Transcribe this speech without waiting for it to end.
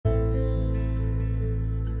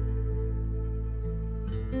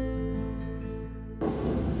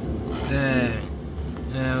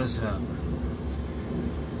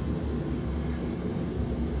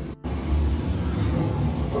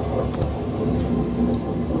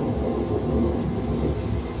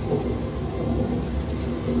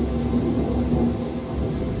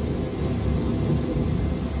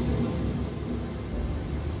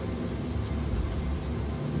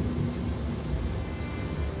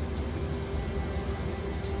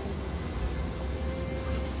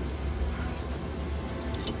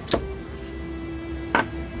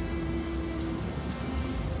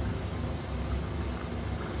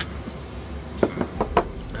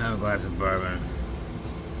glass of bourbon.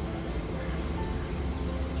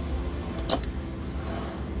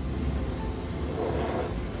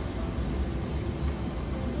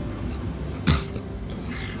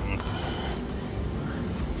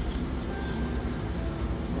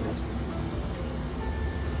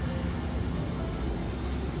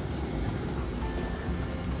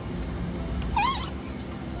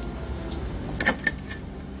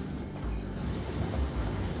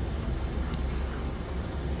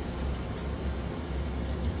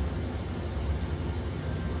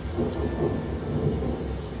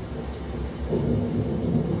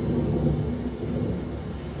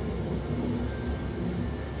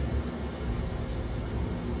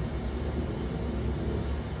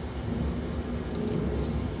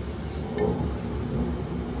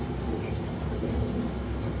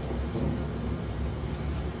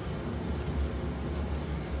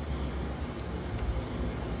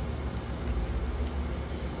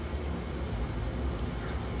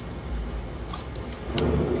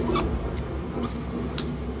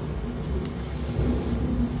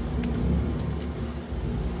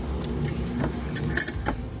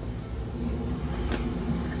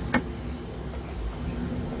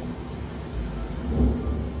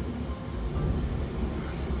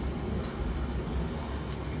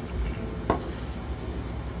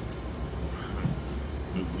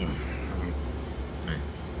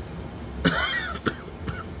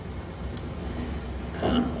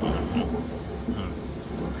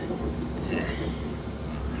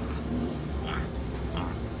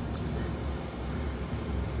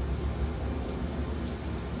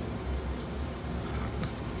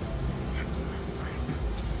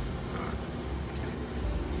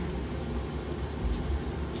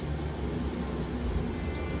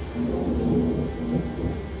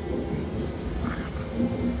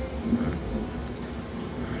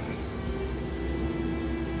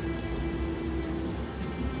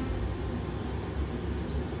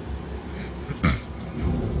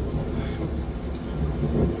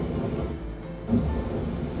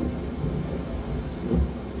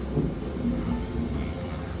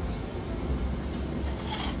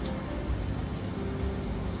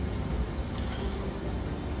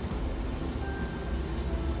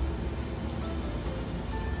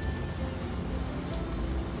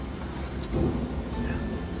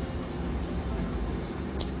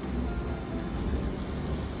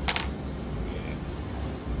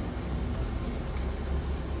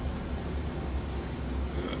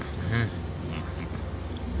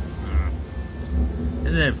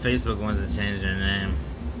 Isn't it Facebook wants to change their name?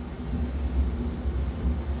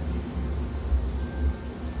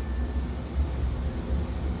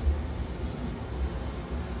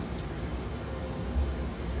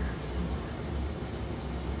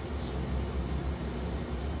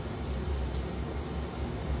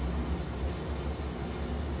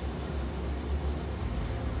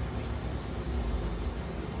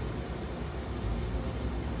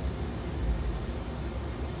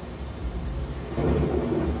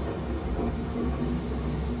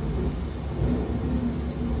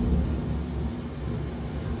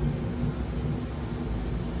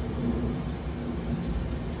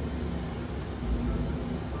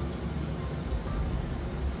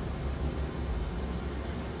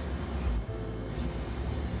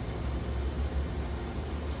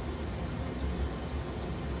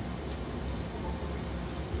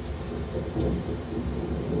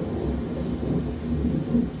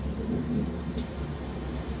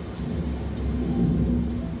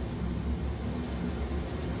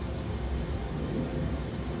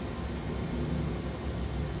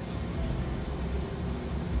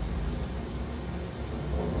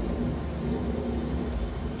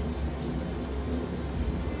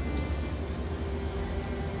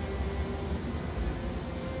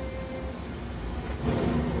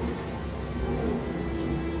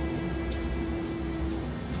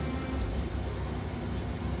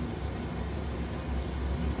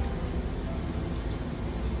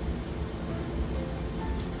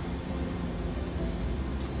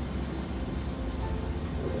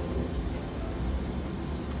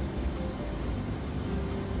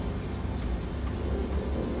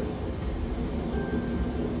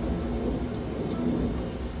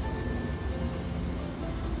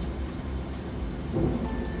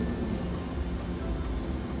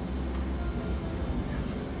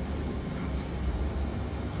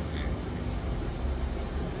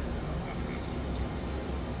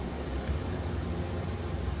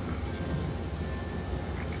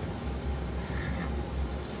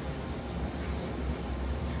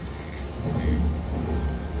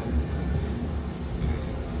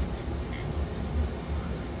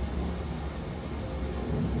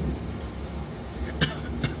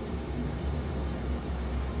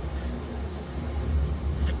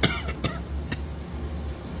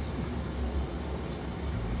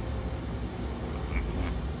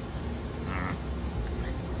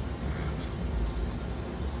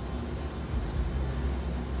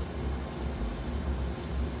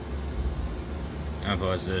 I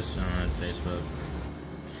post this on Facebook.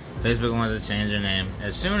 Facebook wants to change their name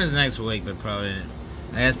as soon as next week, but probably,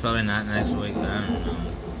 I guess probably not next week, but I don't know.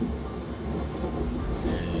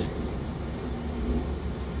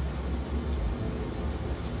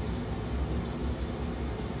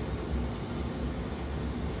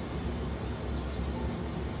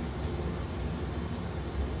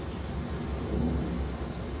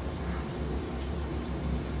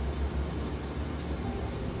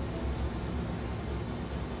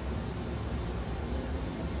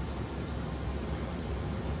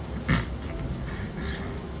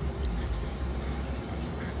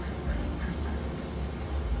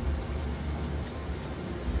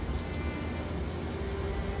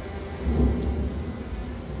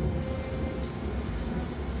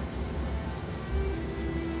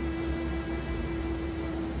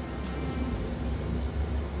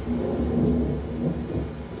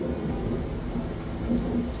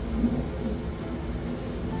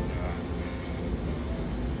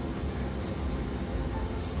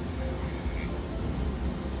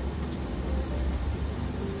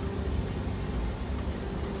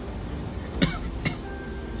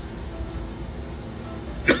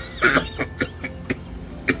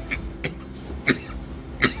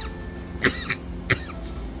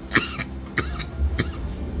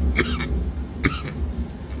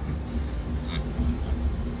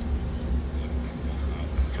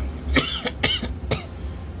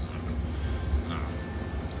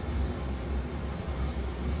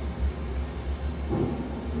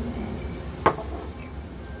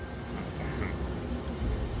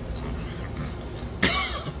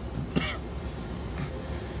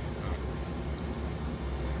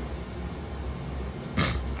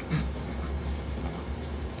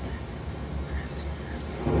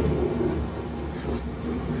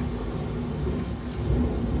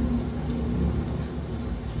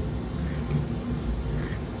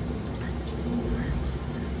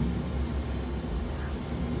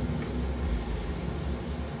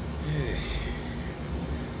 Yeah.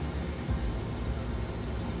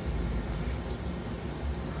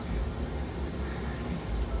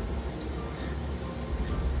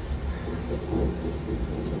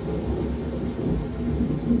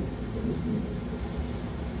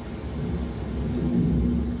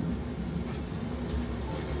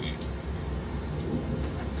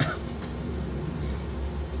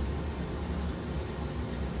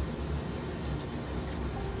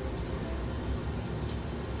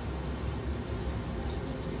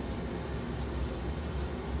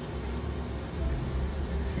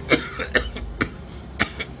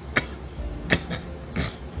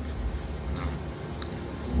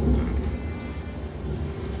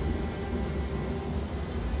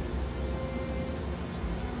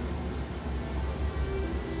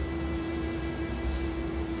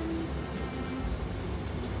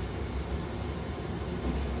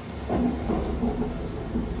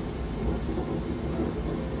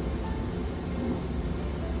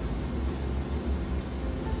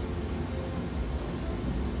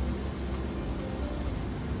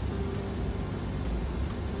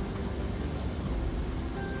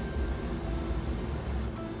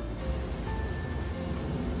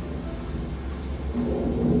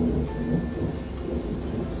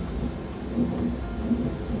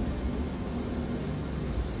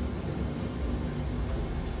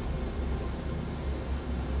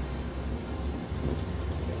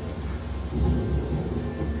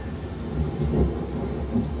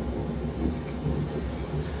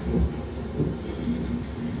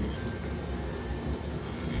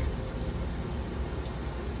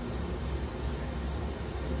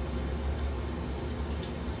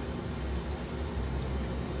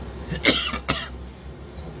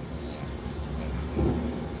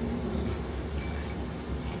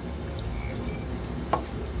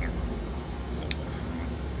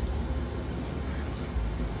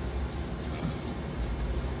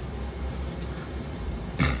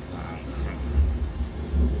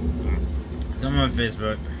 I'm on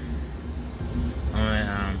Facebook.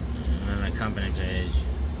 On my company page.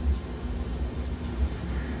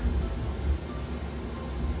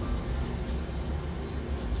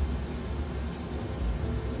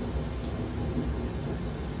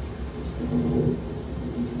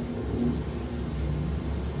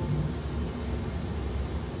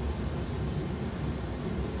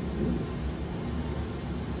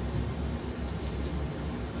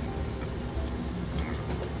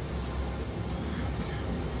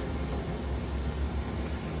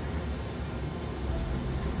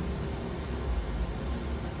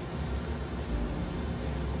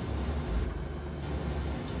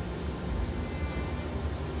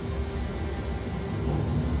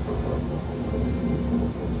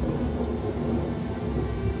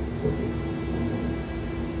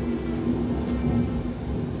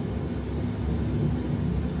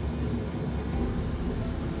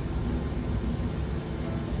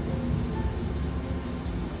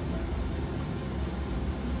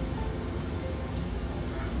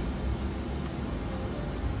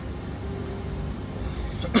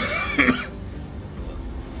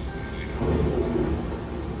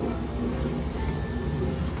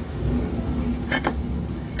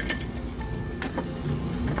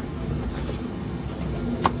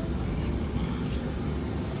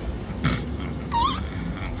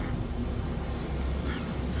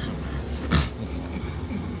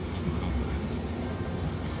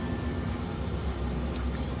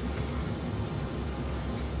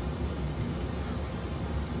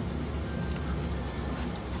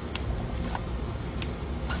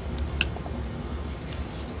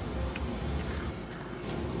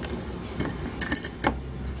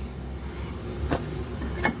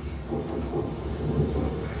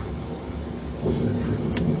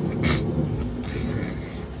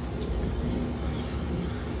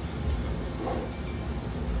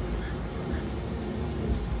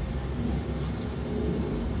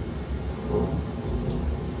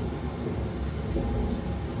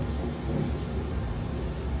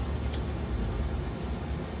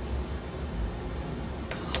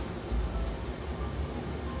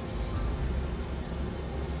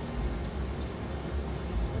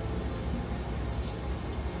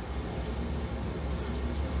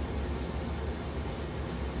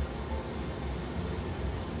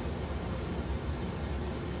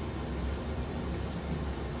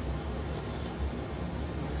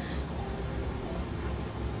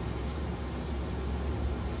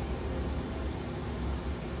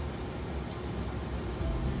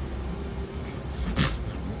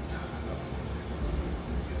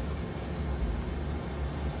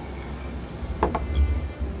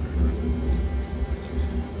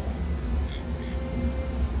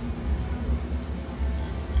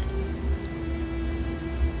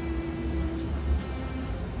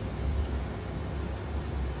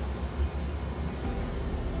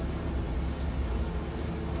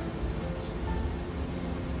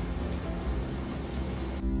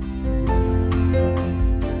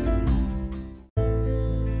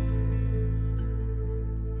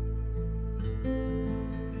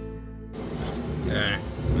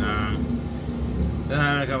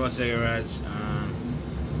 smoking cigarettes,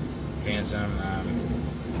 drinking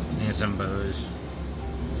some booze.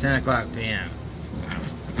 It's 10 o'clock p.m.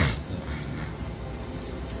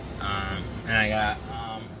 And I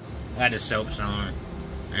got the soaps on.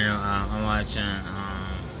 You know, I'm watching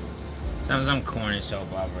some corny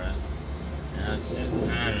soap opera. You know,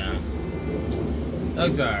 I don't know.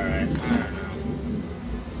 Looks alright. I don't know.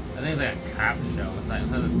 I think it's like a cop show.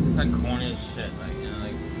 It's like corny as shit. Like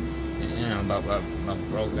about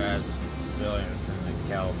broke ass civilians in like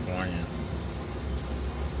California.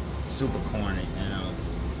 Super corny, you know.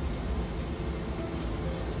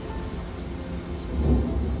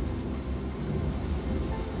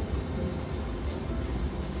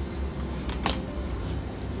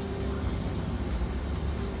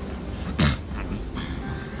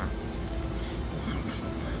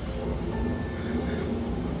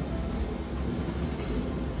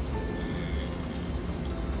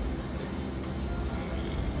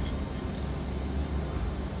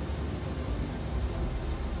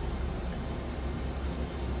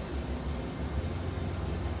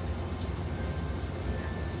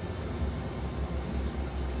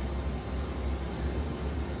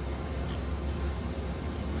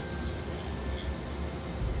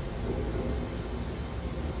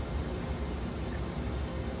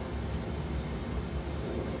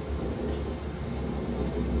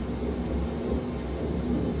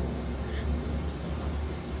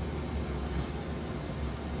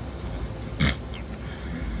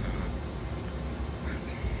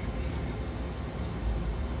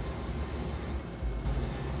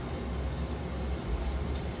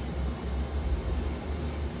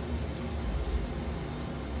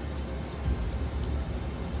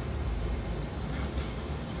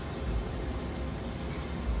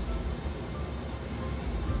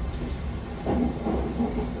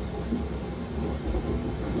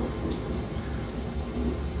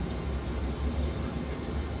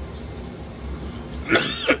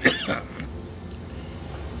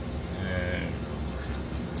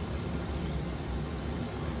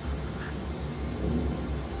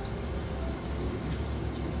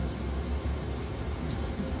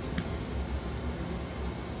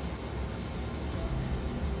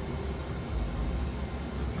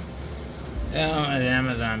 On the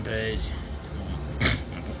Amazon page,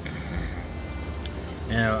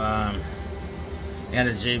 you know, got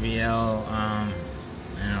a JBL,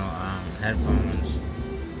 headphones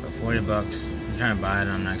for $40. I'm trying to buy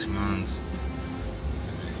them next month.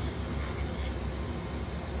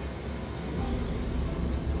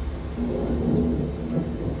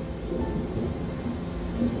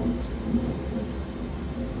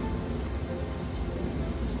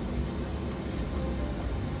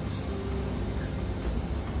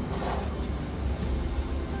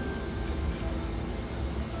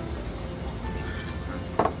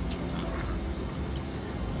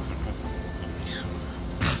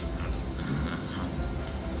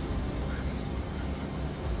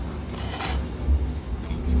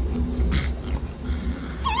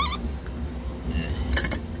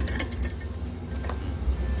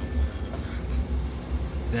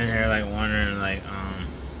 Then here, like wondering,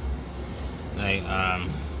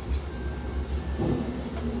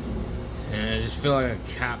 and I just feel like a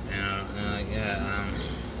cop, you know,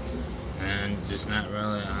 and just not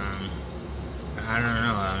really, I don't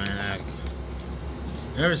know. I mean, like,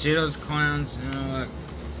 you ever see those clowns? You know, like,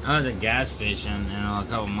 I was at a gas station, you know, a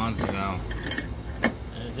couple months ago.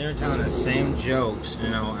 And they were telling the same jokes,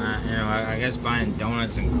 I guess buying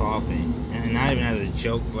donuts and coffee, and not even as a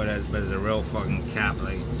joke, but as a real fucking cap,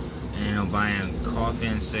 like, buying coffee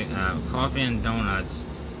and donuts,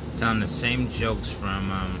 telling the same jokes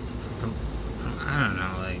from I don't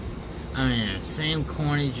know, like, I mean, the same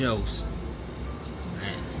corny jokes.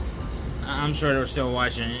 I'm sure they're still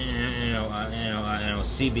watching,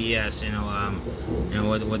 CBS,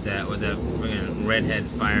 with that freaking redhead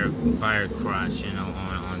fire crotch,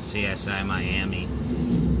 on CSI Miami,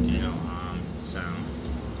 so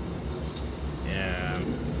yeah,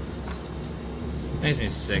 makes me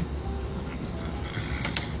sick.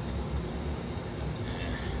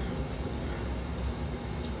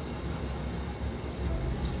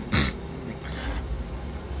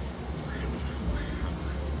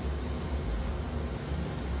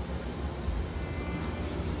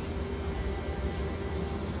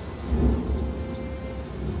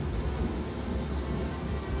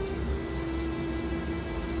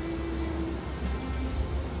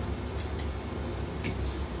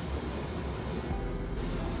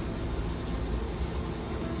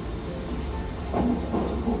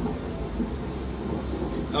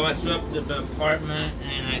 Oh, I swept the apartment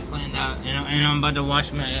and I cleaned out, and I'm about to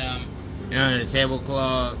wash my You know, the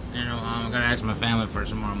tablecloth. You know, I gotta ask my family for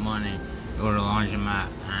some more money. Go to the laundromat,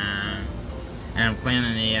 and I'm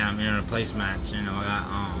cleaning the you know, the placemats. You know,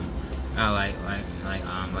 I got like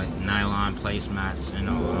nylon placemats. You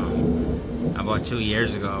know, about 2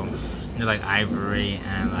 years ago. They're like ivory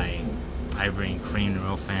and cream,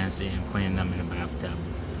 real fancy, and cleaning them in the bathtub.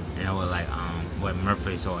 You know, with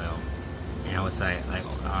Murphy's oil. You know, it's like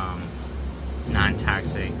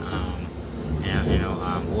non-toxic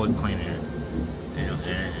wood cleaner. You know,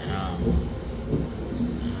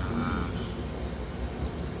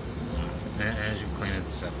 as you clean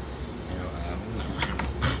it, stuff.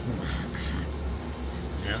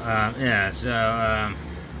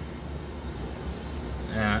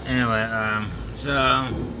 Yeah. Anyway, so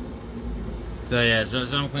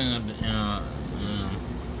I'm cleaning up,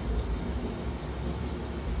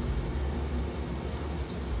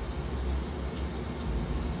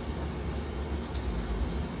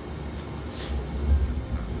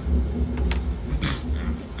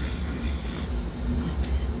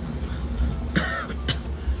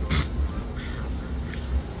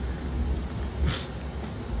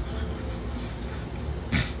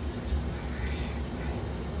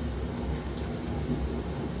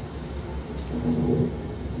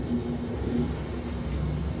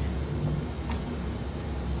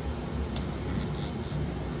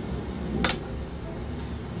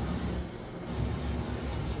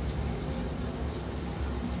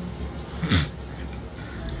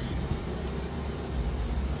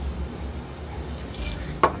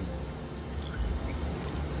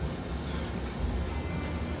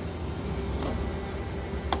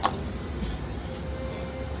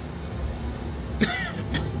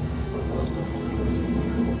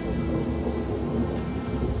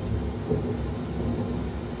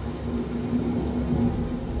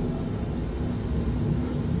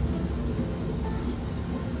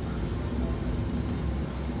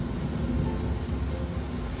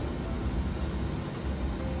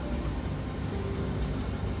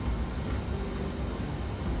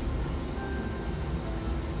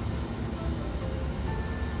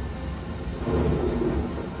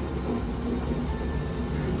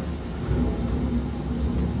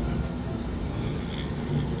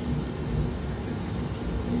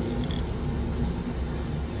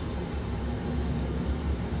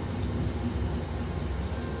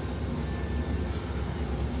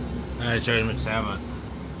 I showed him salmon.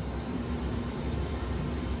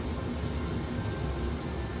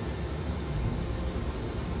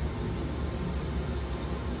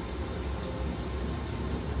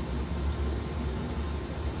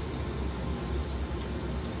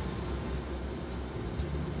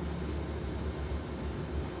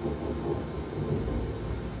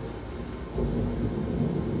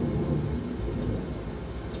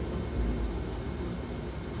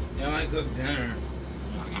 Yeah, I might cook dinner.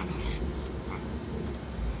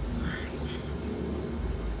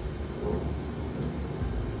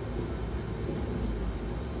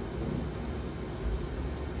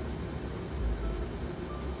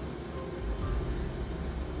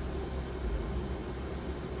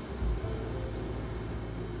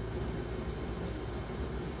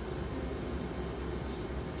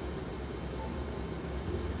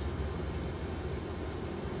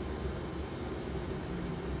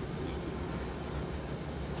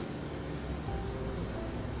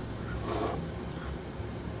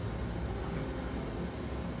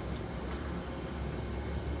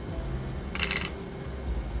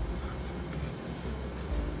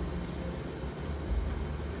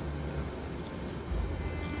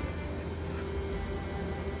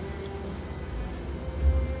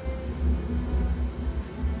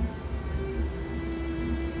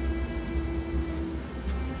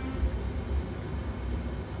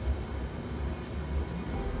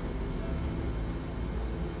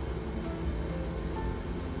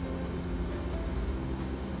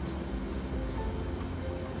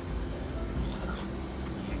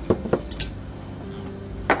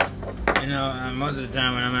 You know, most of the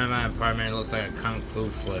time when I'm at my apartment, it looks like a kung fu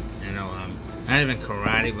flick. You know, not even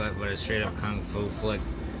karate, but a straight up kung fu flick.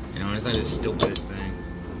 You know, it's like the stupidest thing.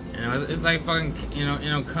 You know, it's like fucking,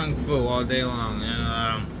 kung fu all day long. You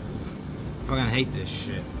know, fucking hate this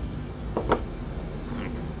shit.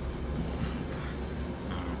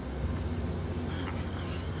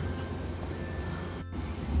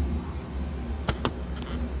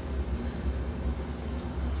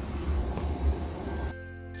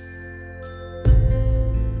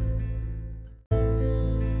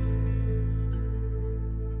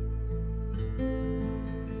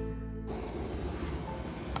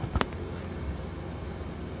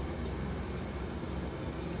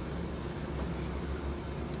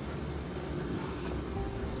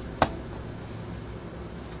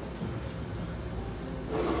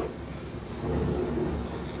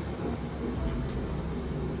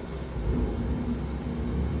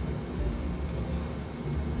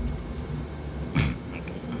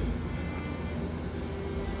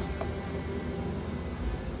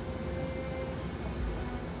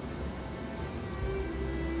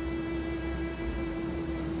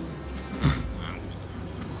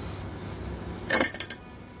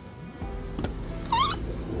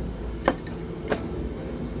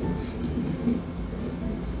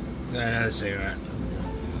 Got another cigarette.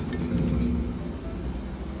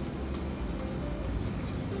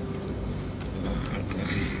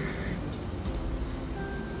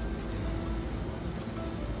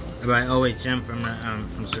 I buy OHM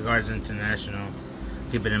from Cigars International.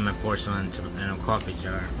 Keep it in my porcelain in a coffee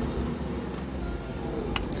jar.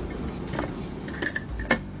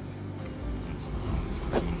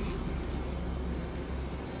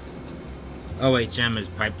 OHM is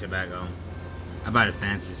pipe tobacco. I buy the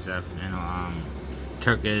fancy stuff,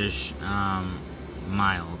 Turkish,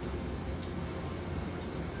 mild.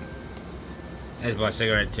 I just bought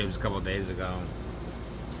cigarette tubes a couple days ago.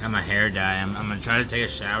 Got my hair dye. I'm gonna try to take a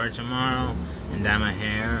shower tomorrow and dye my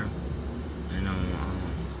hair.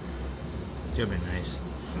 Should be nice.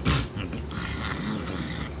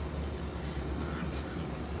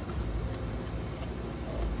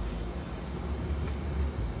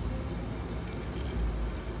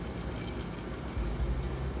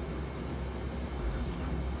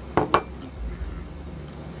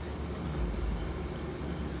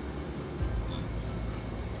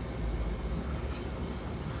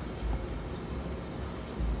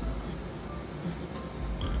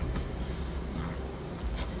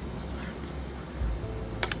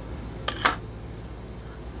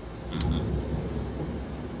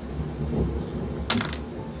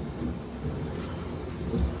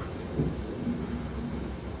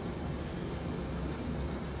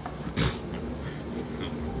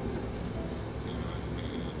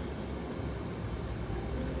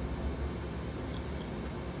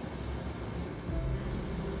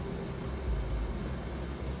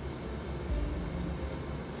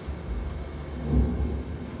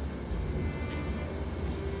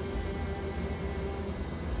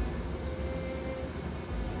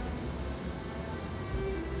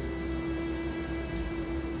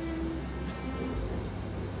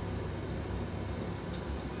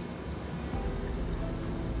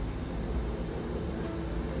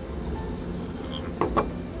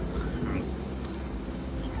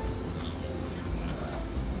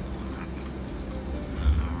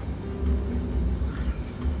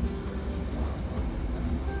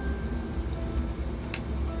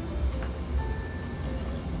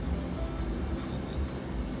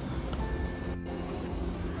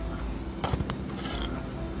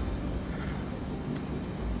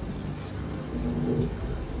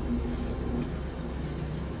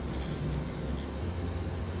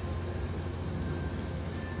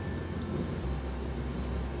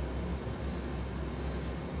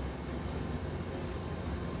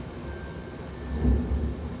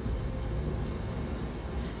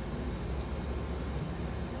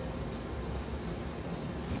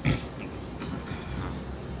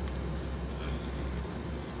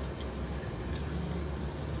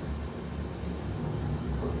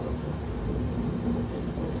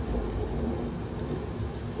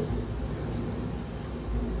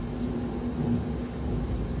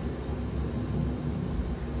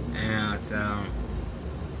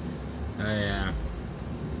 Oh yeah.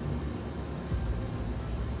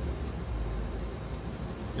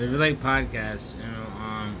 If you like podcasts,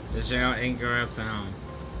 just check out Anchor FM.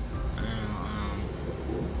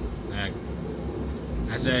 Like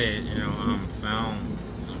I say, film.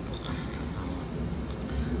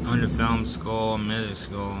 I went to film school, music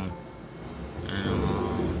school,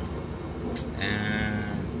 and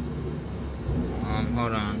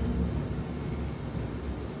hold on.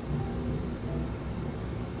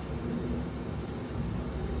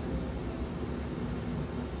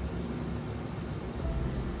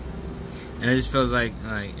 And it just feels like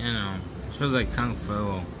it feels like kung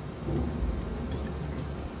fu.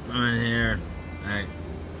 I'm in here, like,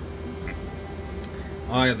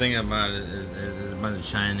 all I can think about is a bunch of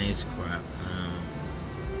Chinese crap.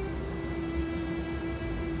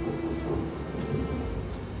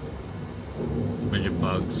 A bunch of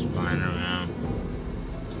bugs flying around.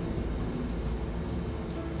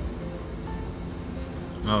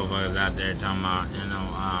 Motherfuckers out there talking about,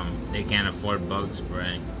 they can't afford bug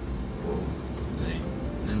spray.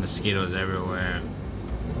 There's mosquitoes everywhere.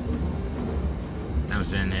 I'm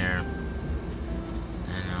sitting there,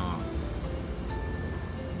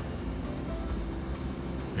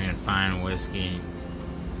 drinking fine whiskey.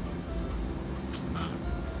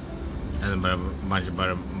 Nothing but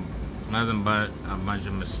a bunch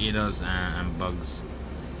of mosquitoes and bugs.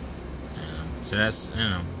 So that's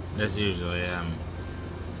usually I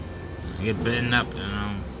get bitten up,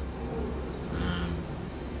 and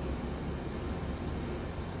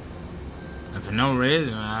for no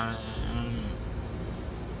reason.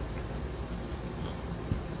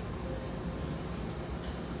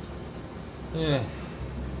 Yeah.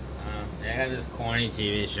 I got this corny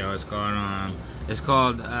TV show. It's called, hold on. It's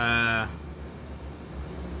called,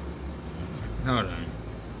 hold on.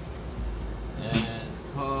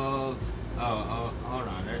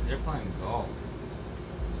 They're playing golf.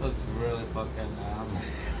 It looks really fucking,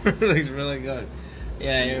 it looks really good.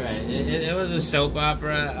 Yeah, you're right. It was a soap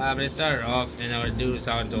opera, but it started off, the dude was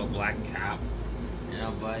talking to a black cop.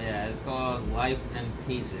 But yeah, it's called Life in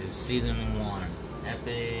Pieces, Season 1.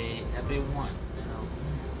 Epi 1,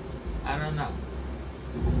 I don't know.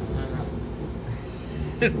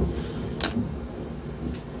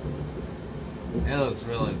 It looks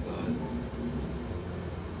really good.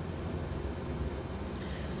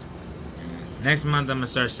 Next month I'm gonna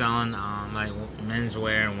start selling like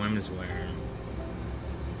menswear and women's wear.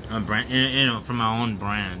 A brand, from my own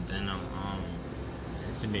brand,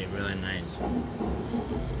 it's gonna be really nice.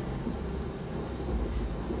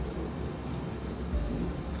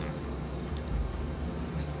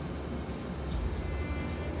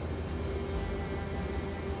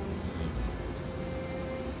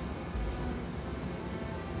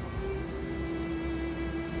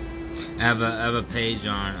 I have a page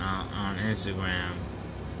on Instagram,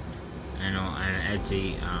 and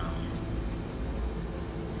Etsy.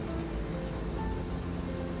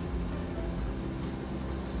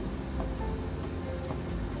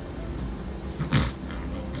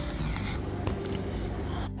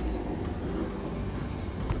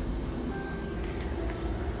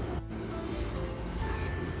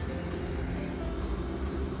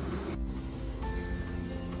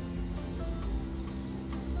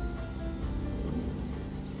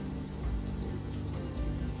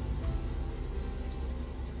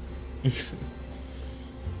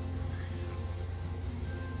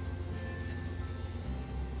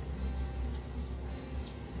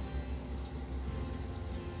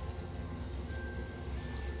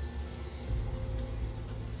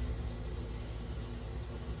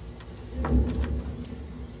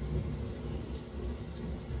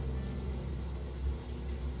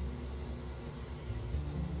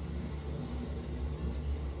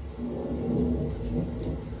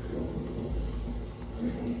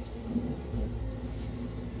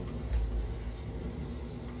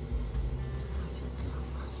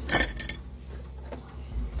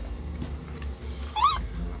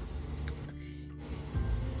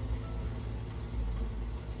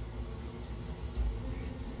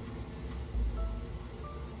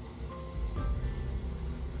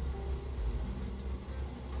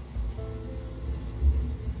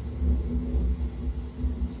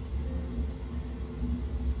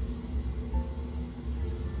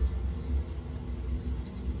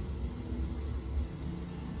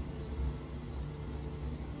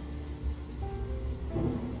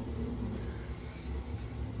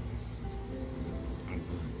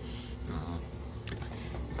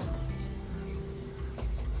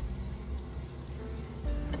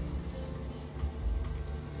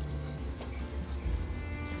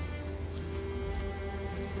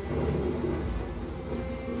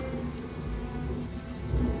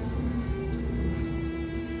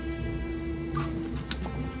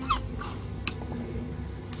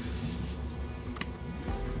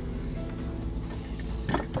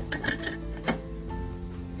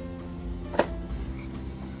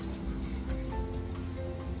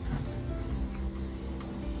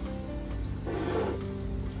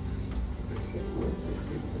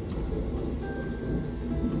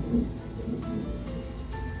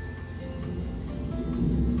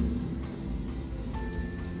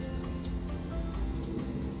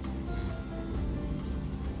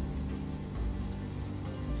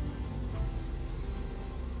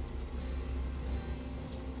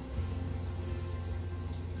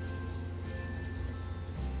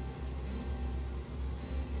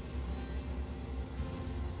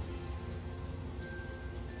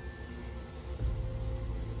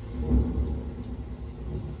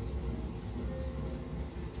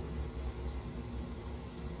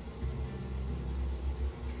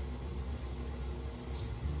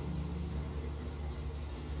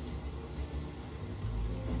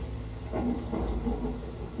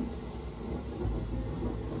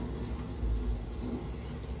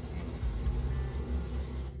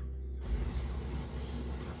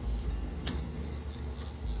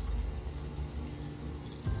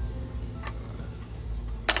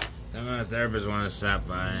 My therapist want to stop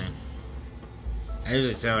by. I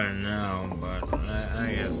usually tell her no, but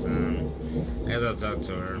I guess I'll talk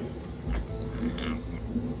to her.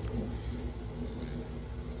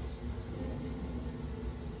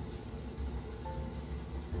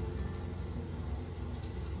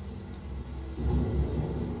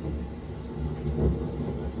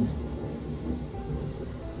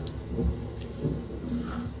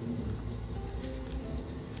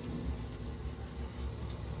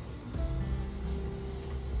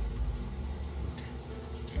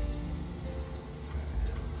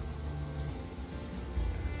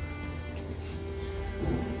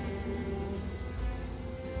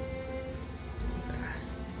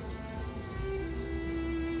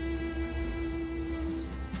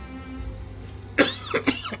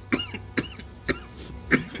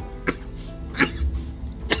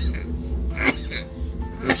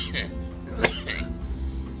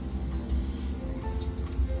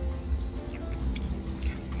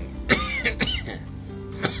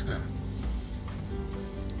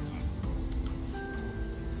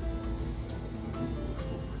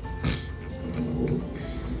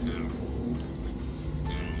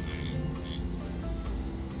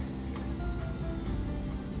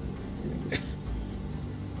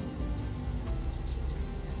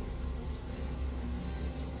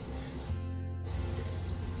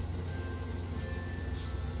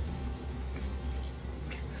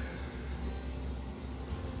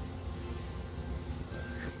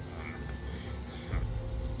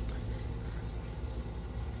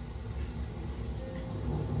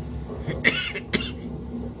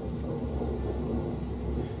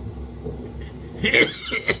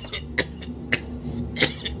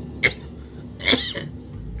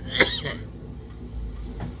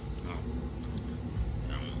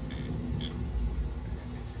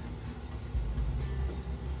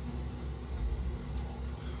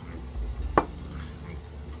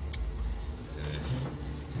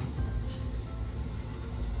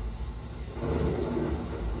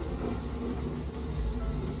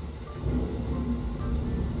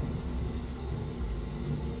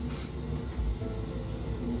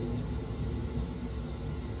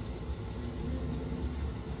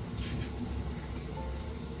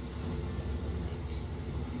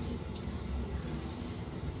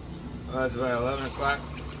 Well, it's about 11 o'clock.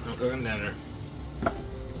 I'm cooking dinner.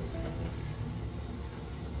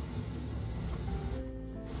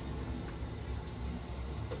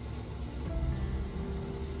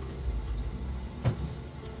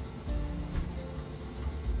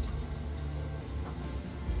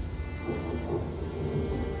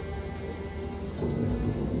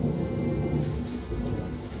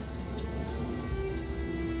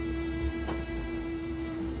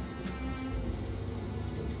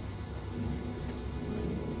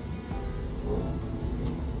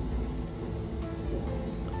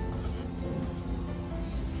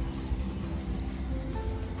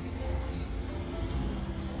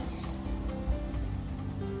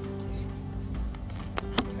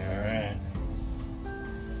 Alright.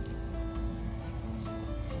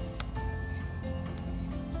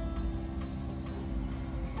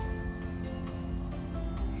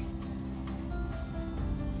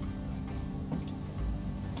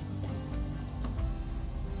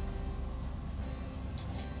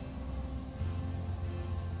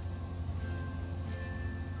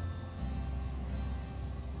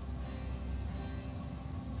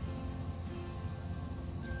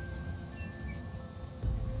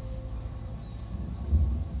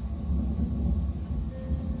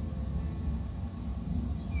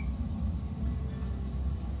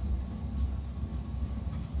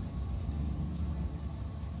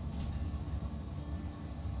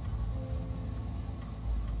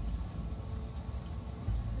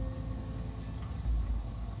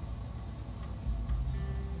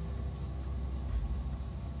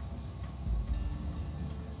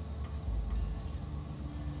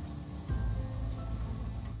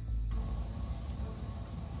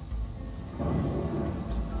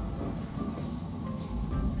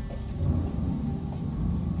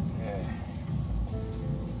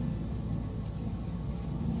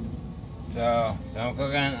 So I'm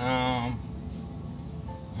cooking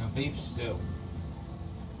beef stew.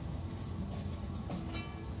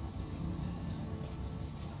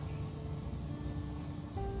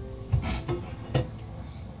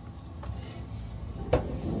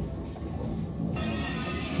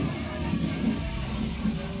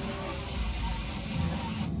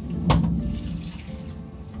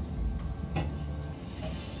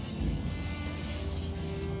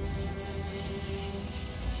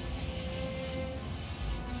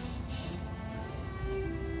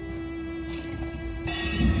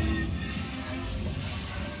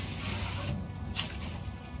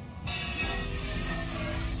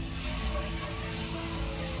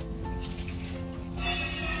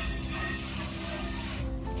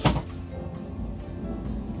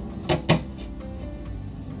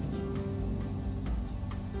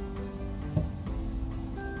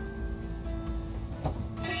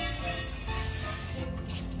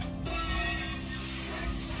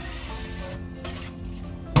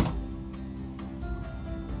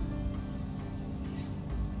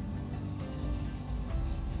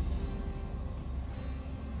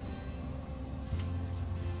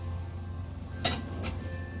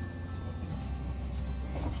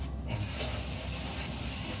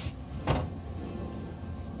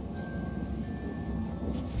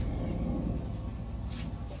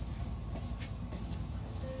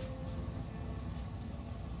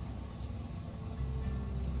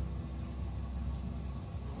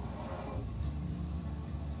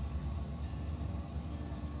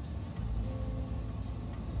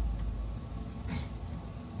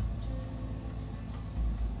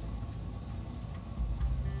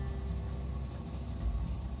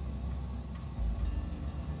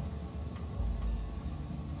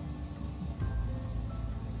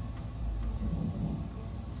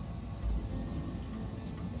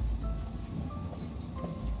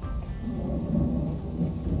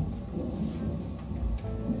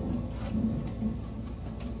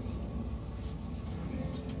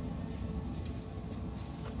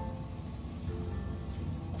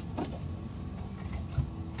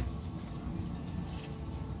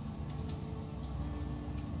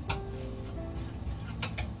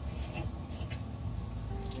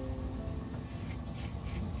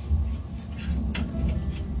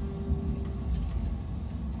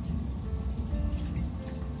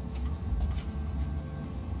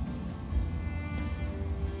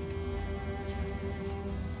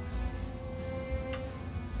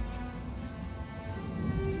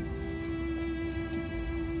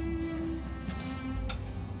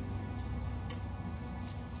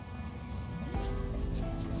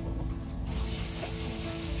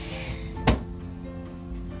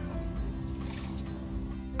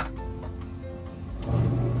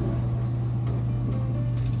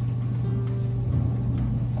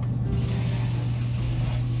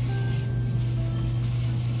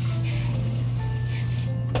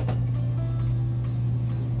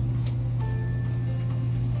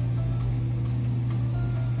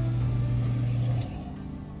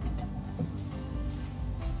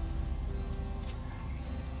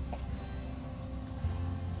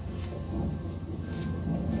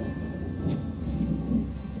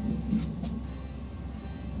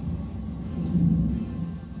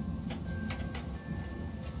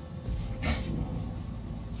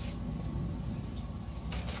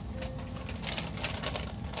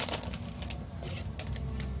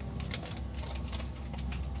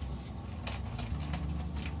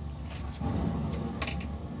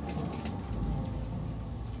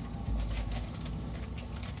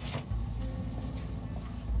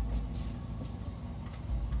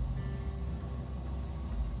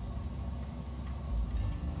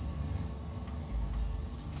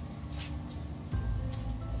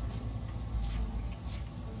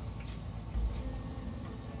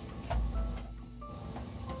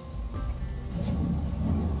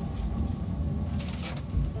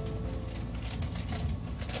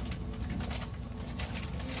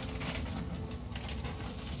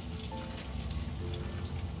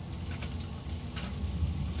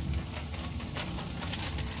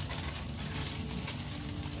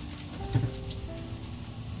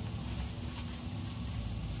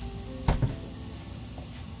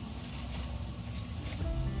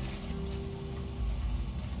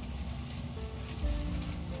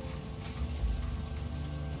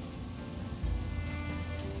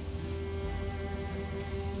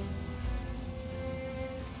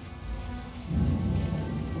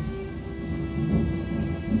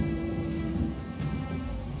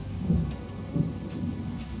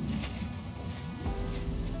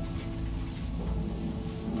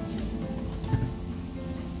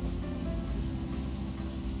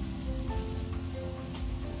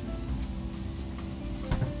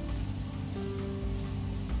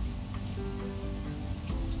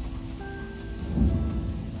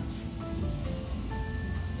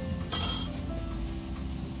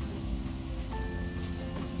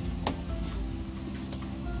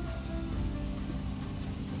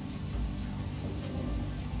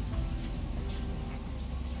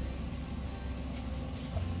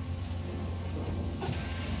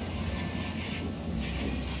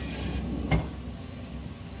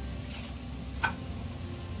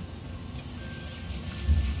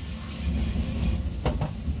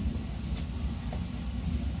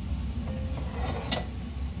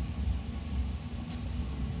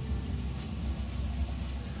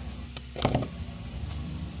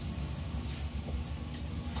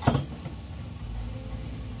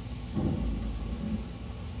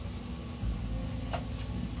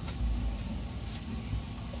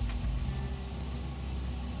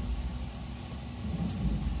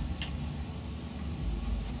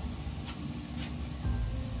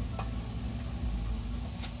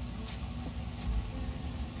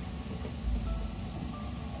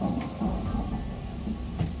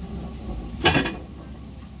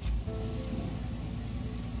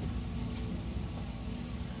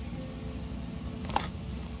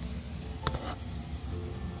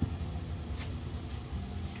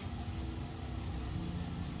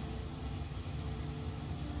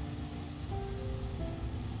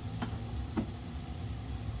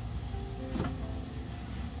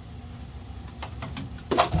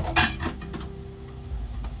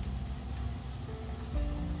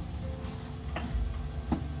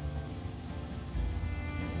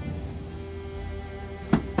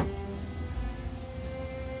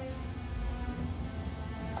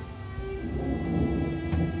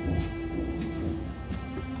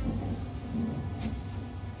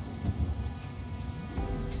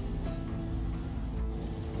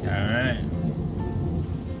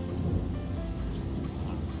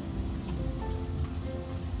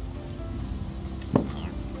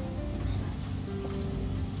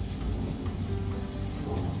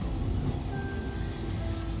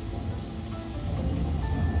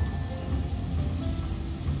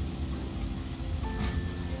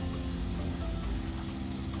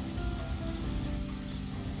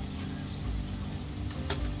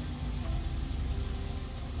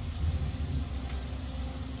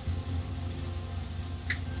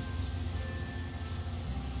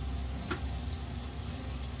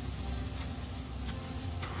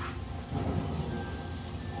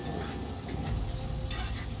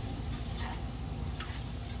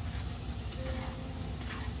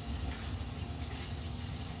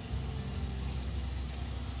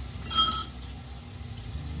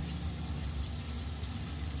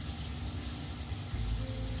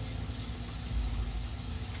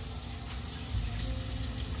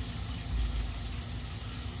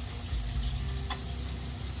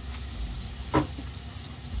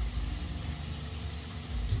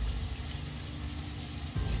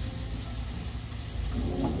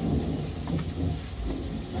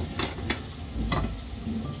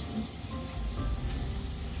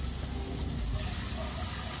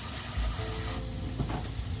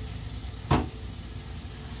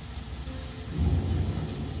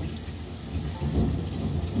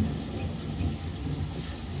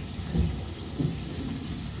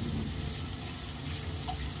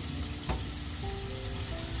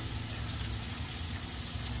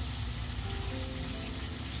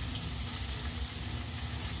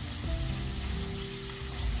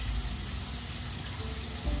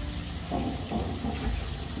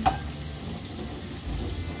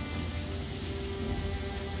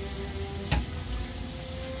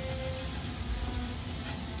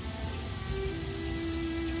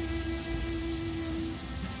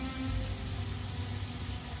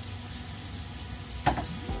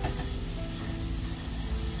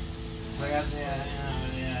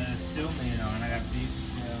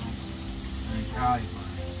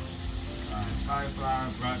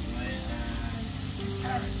 broccoli and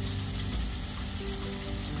carrots.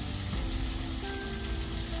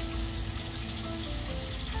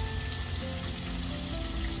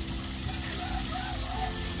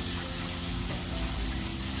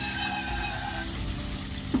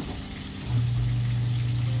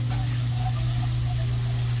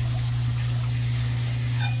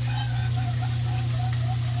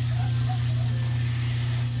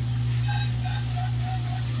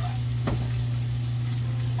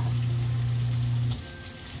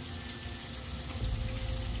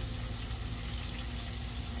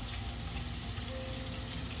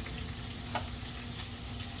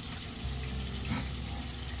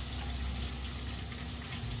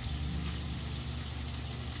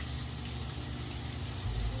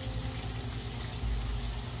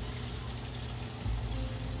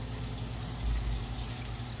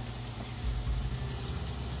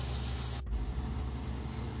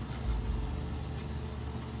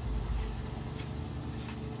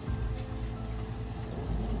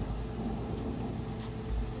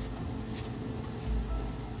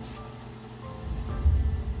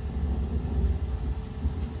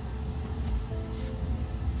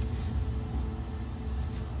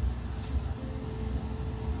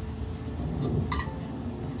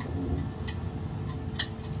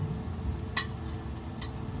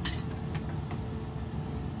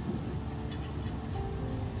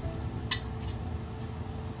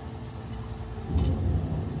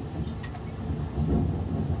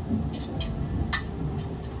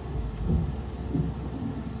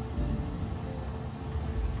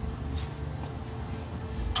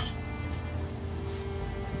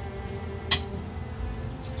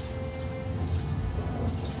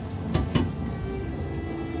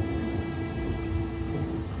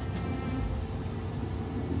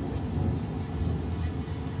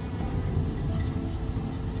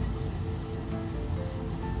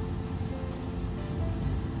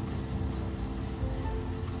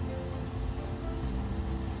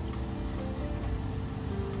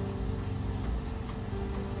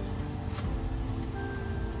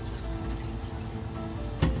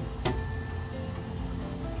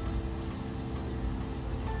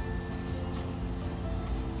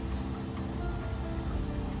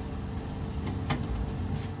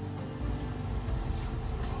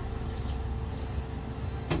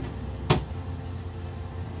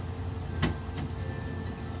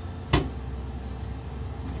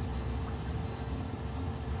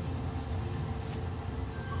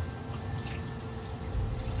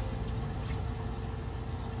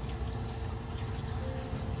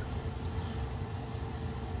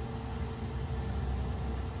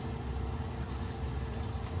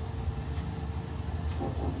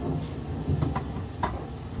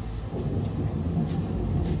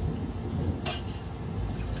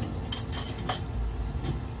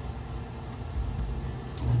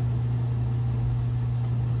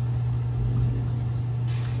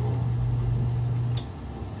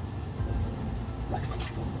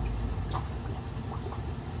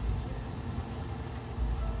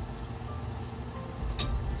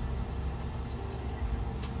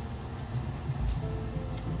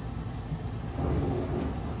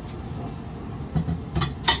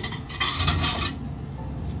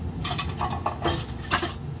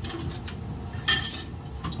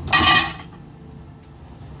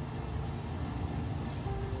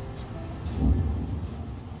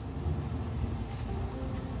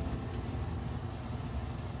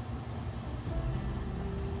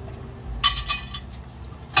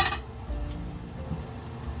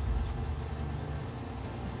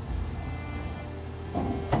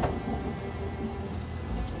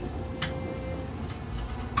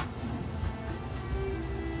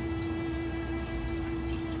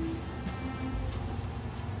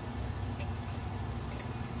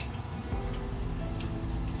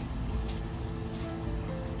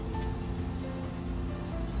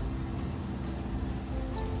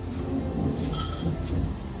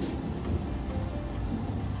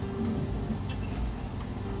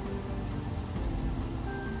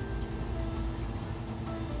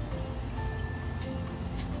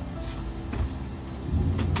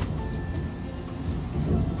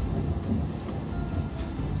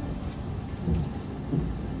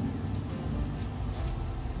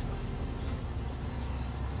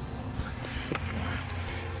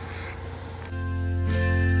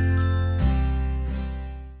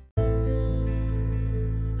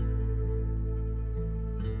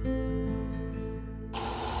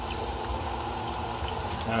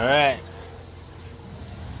 Alright.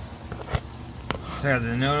 So I got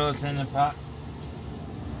the noodles in the pot.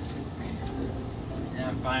 And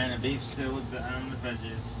I'm frying a beef stew with the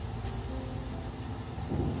veggies.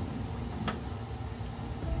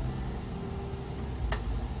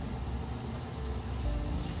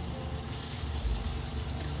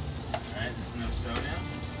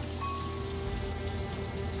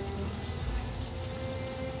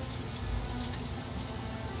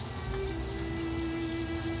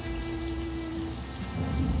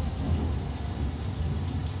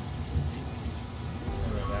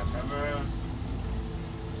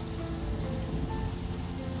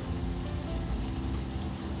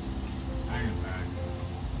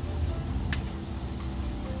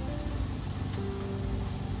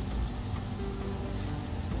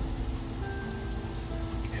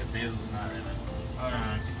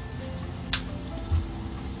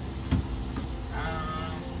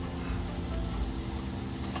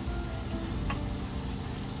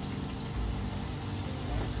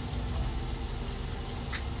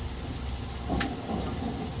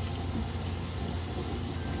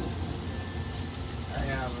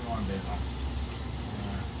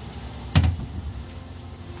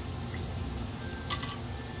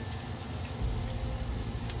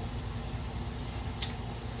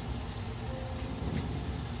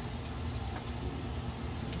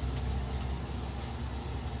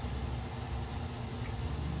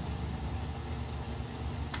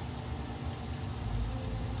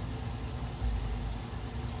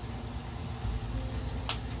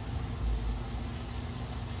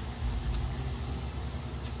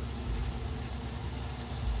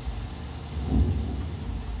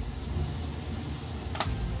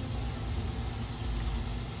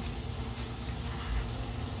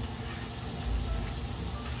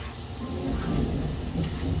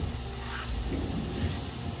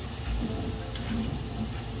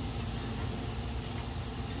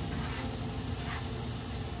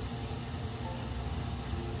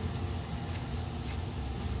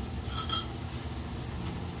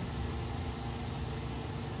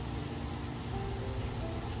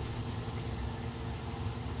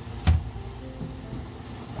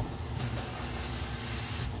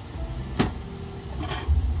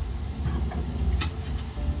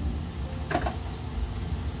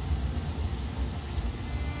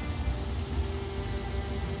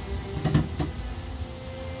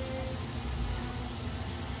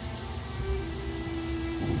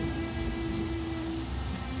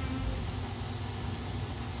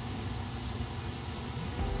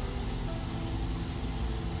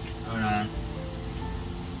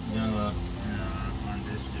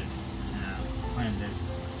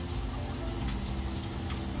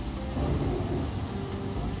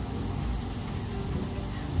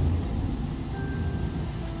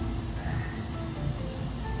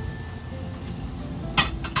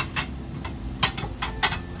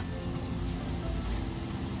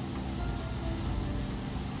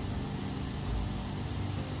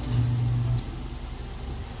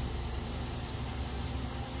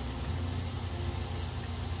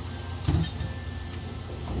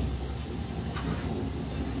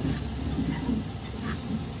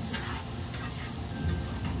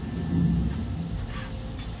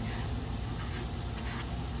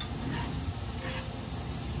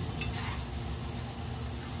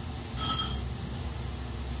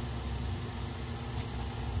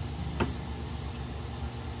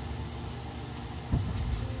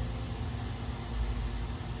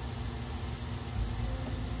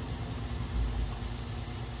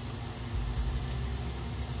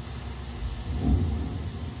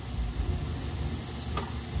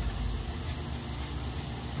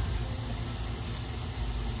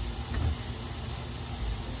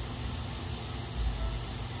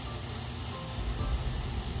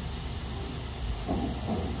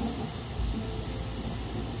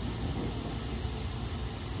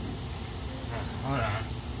 Hold on.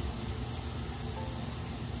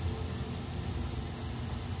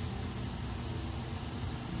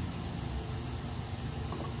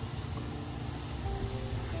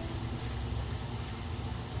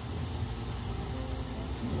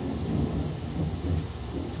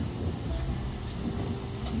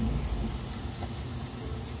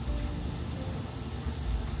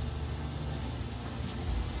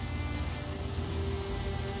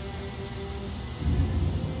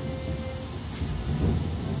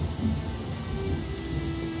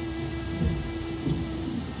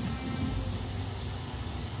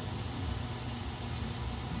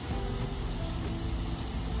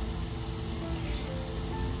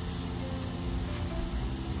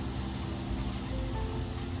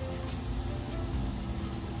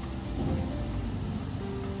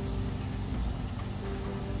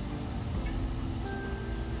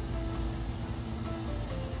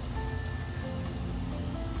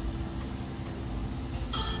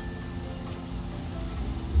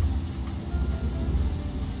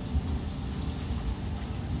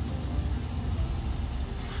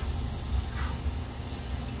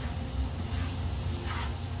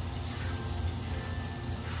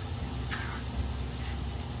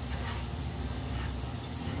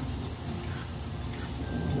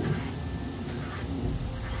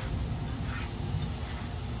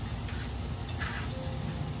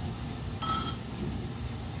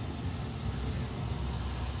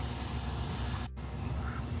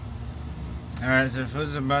 Alright, so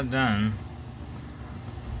food's about done.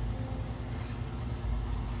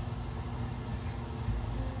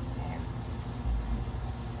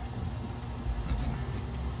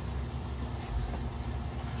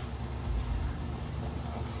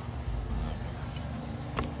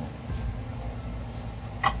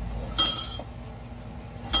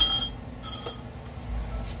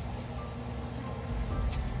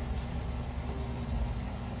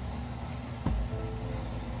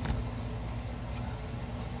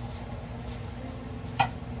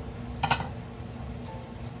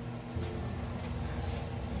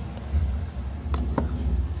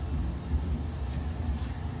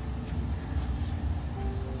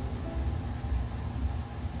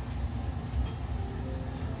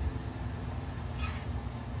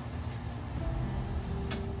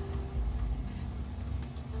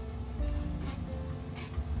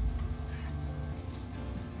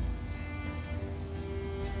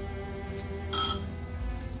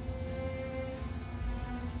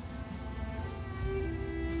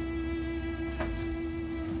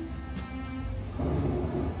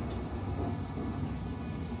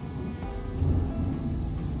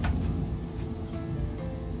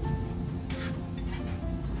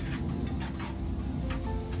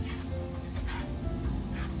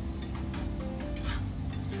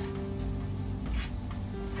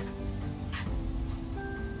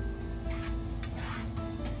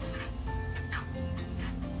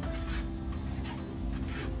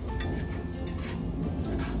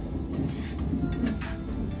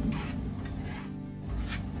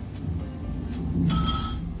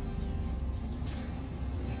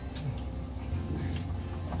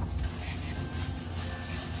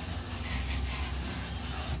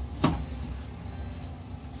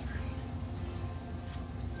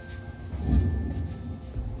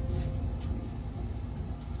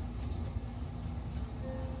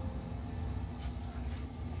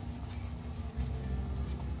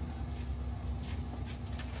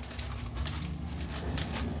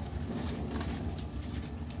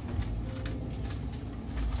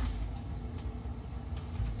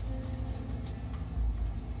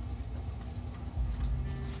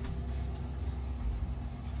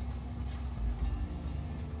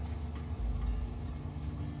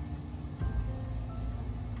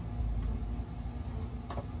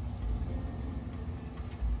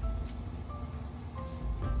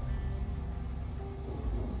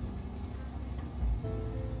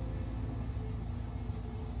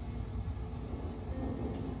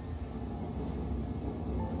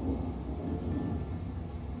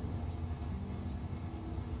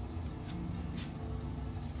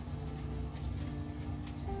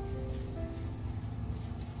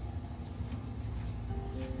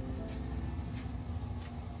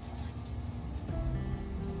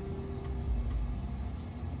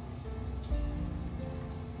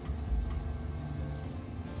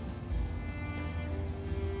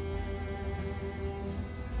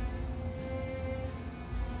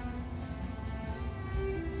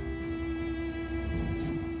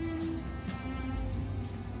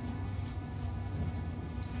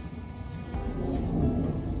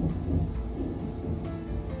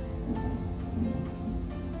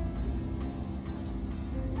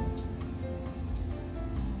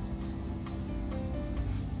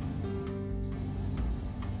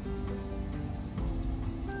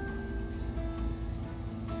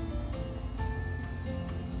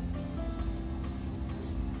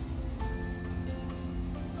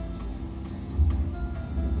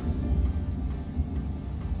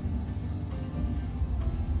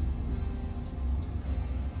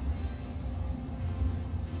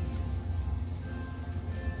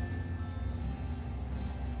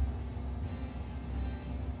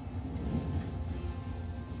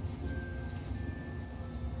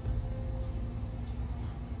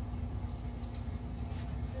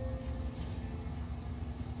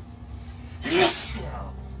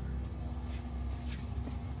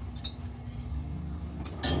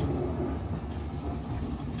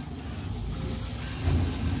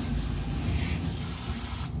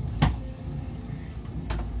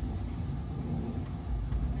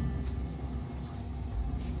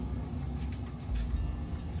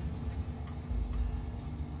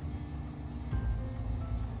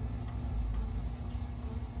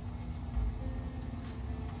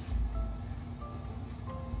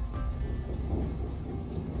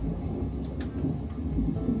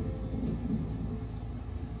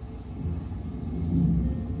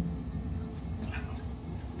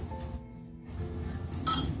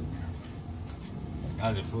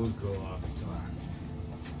 How's your food cool off?